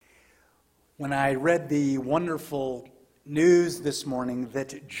when I read the wonderful news this morning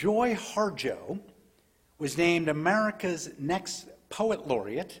that Joy Harjo was named America's next poet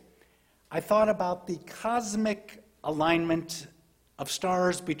laureate, I thought about the cosmic alignment of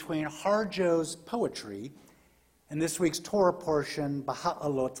stars between Harjo's poetry and this week's Torah portion,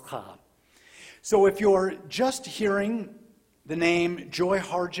 Baha'alotcha. So if you're just hearing the name Joy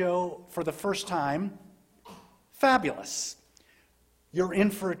Harjo for the first time, fabulous. You're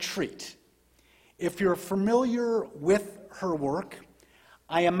in for a treat. If you're familiar with her work,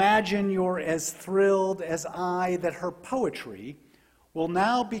 I imagine you're as thrilled as I that her poetry will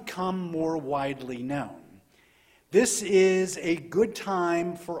now become more widely known. This is a good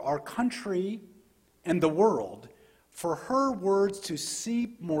time for our country and the world for her words to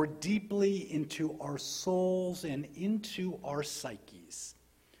seep more deeply into our souls and into our psyches.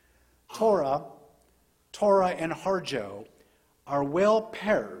 Torah and Harjo are well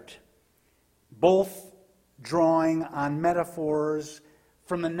paired, both drawing on metaphors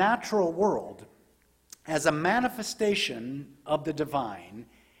from the natural world as a manifestation of the divine,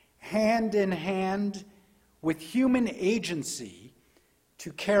 hand in hand with human agency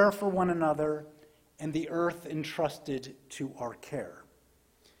to care for one another and the earth entrusted to our care.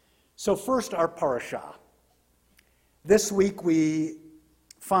 So first, our parashah. This week we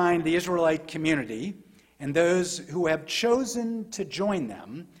find the Israelite community and those who have chosen to join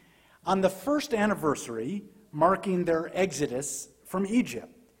them on the first anniversary marking their exodus from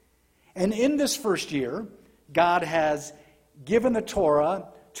Egypt. And in this first year, God has given the Torah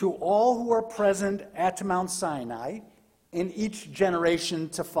to all who are present at Mount Sinai in each generation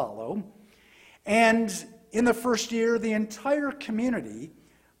to follow. And in the first year, the entire community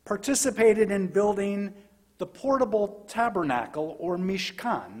participated in building the portable tabernacle, or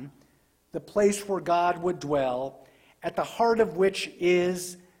Mishkan, the place where God would dwell, at the heart of which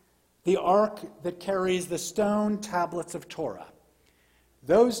is the ark that carries the stone tablets of Torah.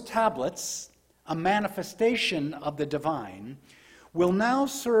 Those tablets, a manifestation of the divine, will now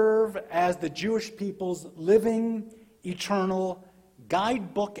serve as the Jewish people's living, eternal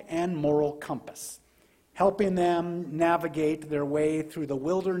guidebook and moral compass, helping them navigate their way through the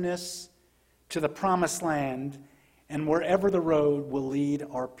wilderness to the promised land and wherever the road will lead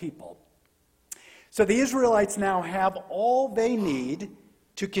our people. So the Israelites now have all they need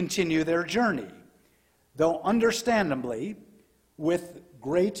to continue their journey, though understandably with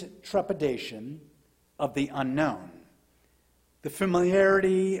great trepidation of the unknown. The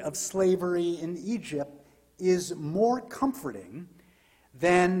familiarity of slavery in Egypt is more comforting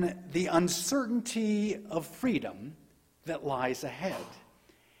than the uncertainty of freedom that lies ahead.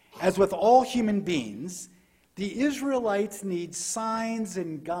 As with all human beings, the Israelites need signs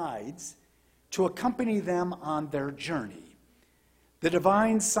and guides to accompany them on their journey. The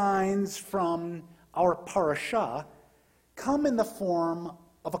divine signs from our parashah come in the form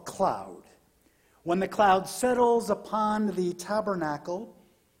of a cloud. When the cloud settles upon the tabernacle,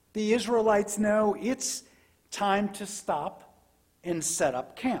 the Israelites know it's time to stop and set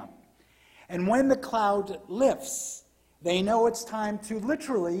up camp. And when the cloud lifts, they know it's time to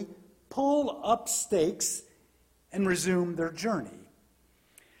literally pull up stakes and resume their journey.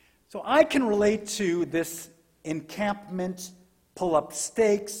 So I can relate to this encampment, pull-up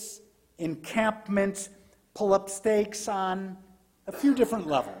stakes, on a few different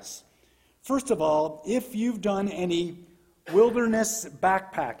levels. First of all, if you've done any wilderness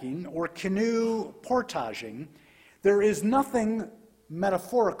backpacking or canoe portaging, there is nothing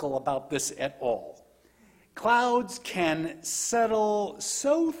metaphorical about this at all. Clouds can settle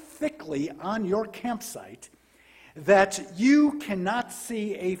so thickly on your campsite that you cannot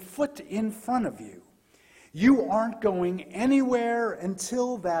see a foot in front of you. You aren't going anywhere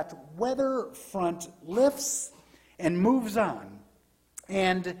until that weather front lifts and moves on.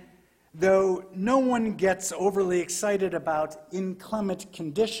 And though no one gets overly excited about inclement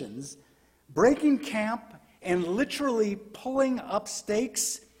conditions, breaking camp and literally pulling up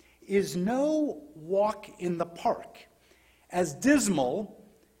stakes is no walk in the park. As dismal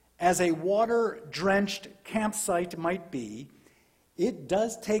as a water-drenched campsite might be, it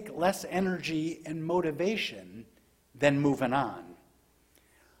does take less energy and motivation than moving on.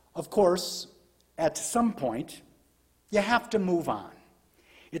 Of course, at some point, you have to move on.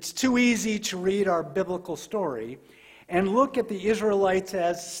 It's too easy to read our biblical story and look at the Israelites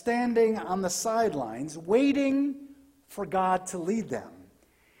as standing on the sidelines, waiting for God to lead them.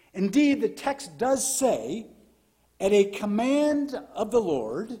 Indeed, the text does say, at a command of the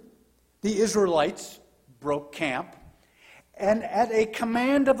Lord, the Israelites broke camp, and at a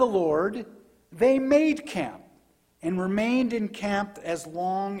command of the Lord, they made camp and remained encamped as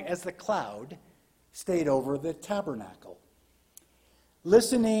long as the cloud stayed over the tabernacle.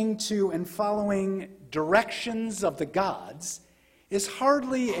 Listening to and following directions of the gods is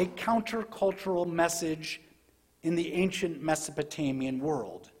hardly a countercultural message in the ancient Mesopotamian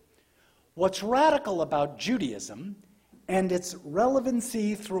world. What's radical about Judaism and its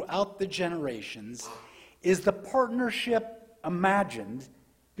relevancy throughout the generations is the partnership imagined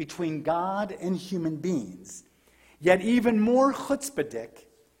between God and human beings. Yet even more chutzpahdik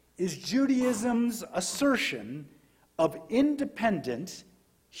is Judaism's assertion of independent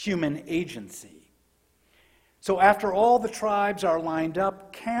human agency. So after all the tribes are lined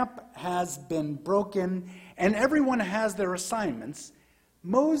up, camp has been broken, and everyone has their assignments,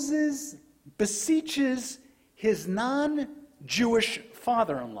 Moses beseeches his non-Jewish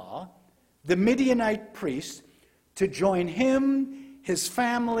father-in-law, the Midianite priest, to join him, his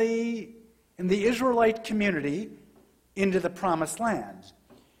family, and the Israelite community into the promised land.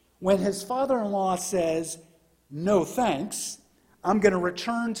 When his father-in-law says, "No thanks, I'm going to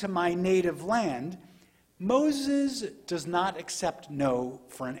return to my native land," Moses does not accept no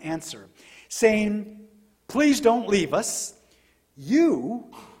for an answer, saying, "Please don't leave us. You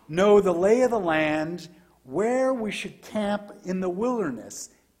know the lay of the land, where we should camp in the wilderness.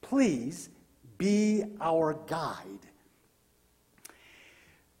 Please be our guide."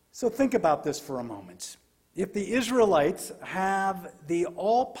 So think about this for a moment. If the Israelites have the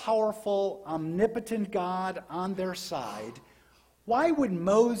all-powerful, omnipotent God on their side, why would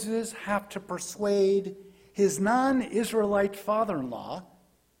Moses have to persuade his non-Israelite father-in-law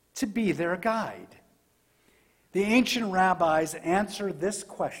to be their guide? The ancient rabbis answer this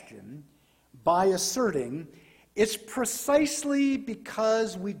question by asserting it's precisely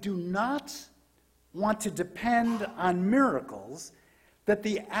because we do not want to depend on miracles that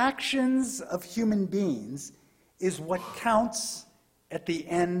the actions of human beings is what counts at the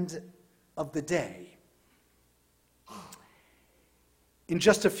end of the day. In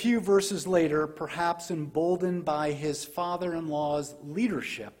just a few verses later, perhaps emboldened by his father-in-law's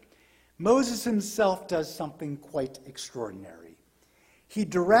leadership, Moses himself does something quite extraordinary.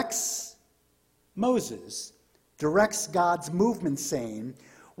 Moses directs God's movement, saying,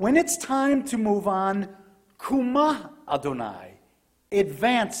 "When it's time to move on, Kumah Adonai,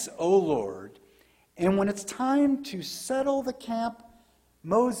 advance, O Lord." And when it's time to settle the camp,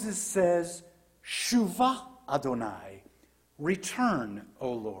 Moses says, "Shuvah Adonai, return,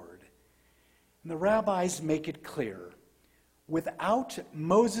 O Lord." And the rabbis make it clear, without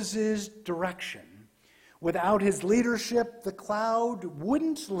Moses' direction, without his leadership, the cloud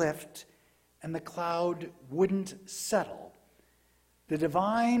wouldn't lift and the cloud wouldn't settle. The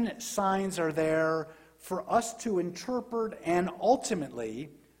divine signs are there for us to interpret and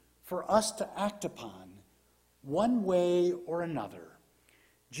ultimately for us to act upon, one way or another.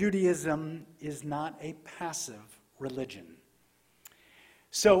 Judaism is not a passive religion.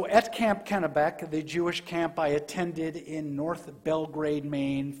 So at Camp Kennebec, the Jewish camp I attended in North Belgrade,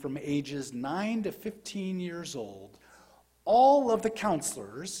 Maine, from ages 9 to 15 years old, all of the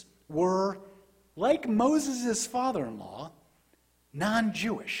counselors were, like Moses' father-in-law,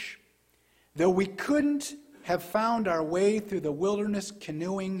 non-Jewish. Though we couldn't have found our way through the wilderness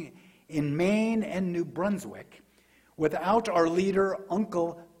canoeing in Maine and New Brunswick without our leader,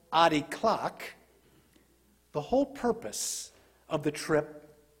 Uncle Adi Clark, the whole purpose of the trip,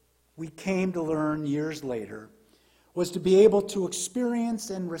 we came to learn years later, was to be able to experience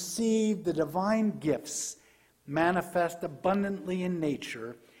and receive the divine gifts manifest abundantly in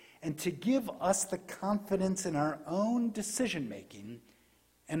nature, and to give us the confidence in our own decision-making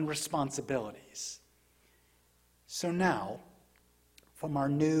and responsibilities. So now, from our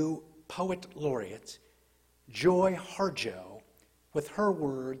new poet laureate, Joy Harjo, with her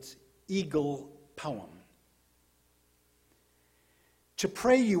words, Eagle Poem. To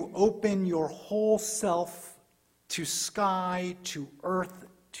pray you open your whole self to sky, to earth,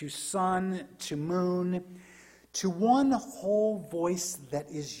 to sun, to moon, to one whole voice that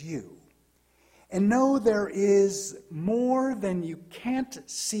is you. And know there is more than you can't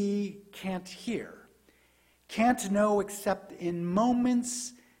see, can't hear, can't know except in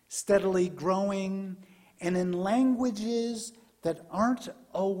moments steadily growing and in languages that aren't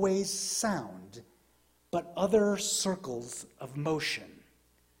always sound, but other circles of motion.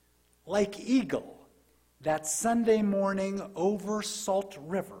 Like Eagle, that Sunday morning over Salt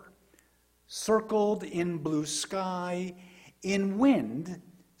River, circled in blue sky, in wind,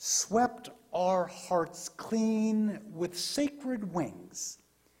 swept our hearts clean with sacred wings.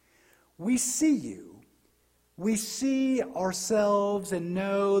 We see you, we see ourselves and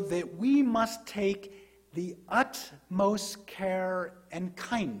know that we must take the utmost care and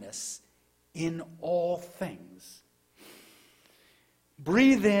kindness in all things.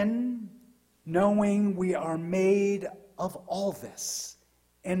 Breathe in, knowing we are made of all this,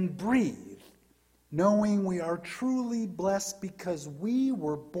 and breathe, knowing we are truly blessed because we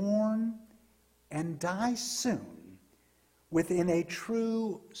were born and die soon within a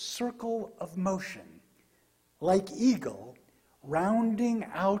true circle of motion, like eagle rounding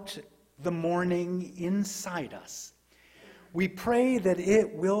out the morning inside us. We pray that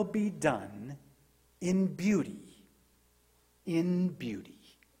it will be done in beauty, in beauty.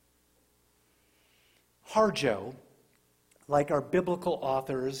 Harjo, like our biblical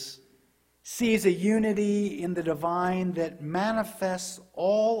authors, sees a unity in the divine that manifests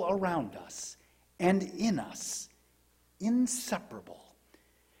all around us and in us, inseparable.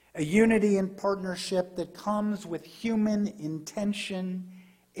 A unity and partnership that comes with human intention,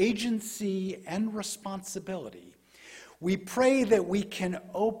 agency, and responsibility. We pray that we can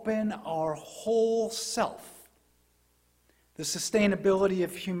open our whole self. The sustainability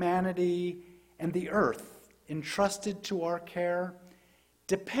of humanity and the earth entrusted to our care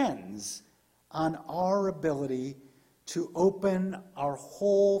depends on our ability to open our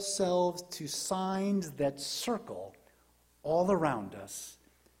whole selves to signs that circle all around us,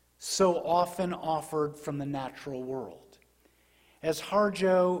 so often offered from the natural world. As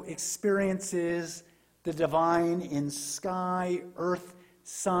Harjo experiences the divine in sky, earth,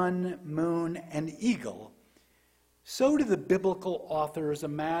 sun, moon, and eagle, so do the biblical authors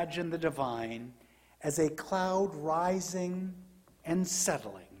imagine the divine as a cloud rising and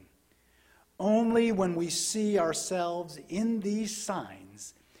settling. Only when we see ourselves in these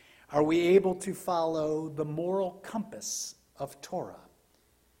signs are we able to follow the moral compass of Torah.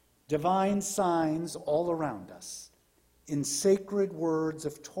 Divine signs all around us, in sacred words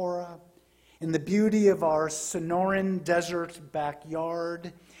of Torah, in the beauty of our Sonoran desert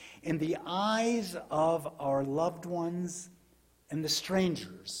backyard, in the eyes of our loved ones and the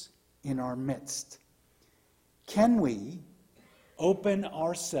strangers in our midst. Can we open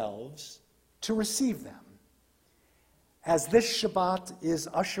ourselves to receive them? As this Shabbat is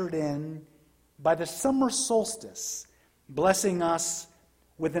ushered in by the summer solstice, blessing us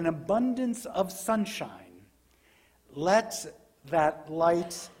with an abundance of sunshine, let that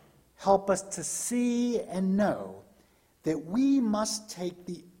light help us to see and know that we must take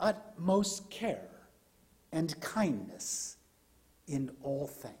the utmost care and kindness in all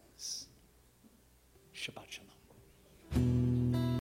things. Shabbat Shalom.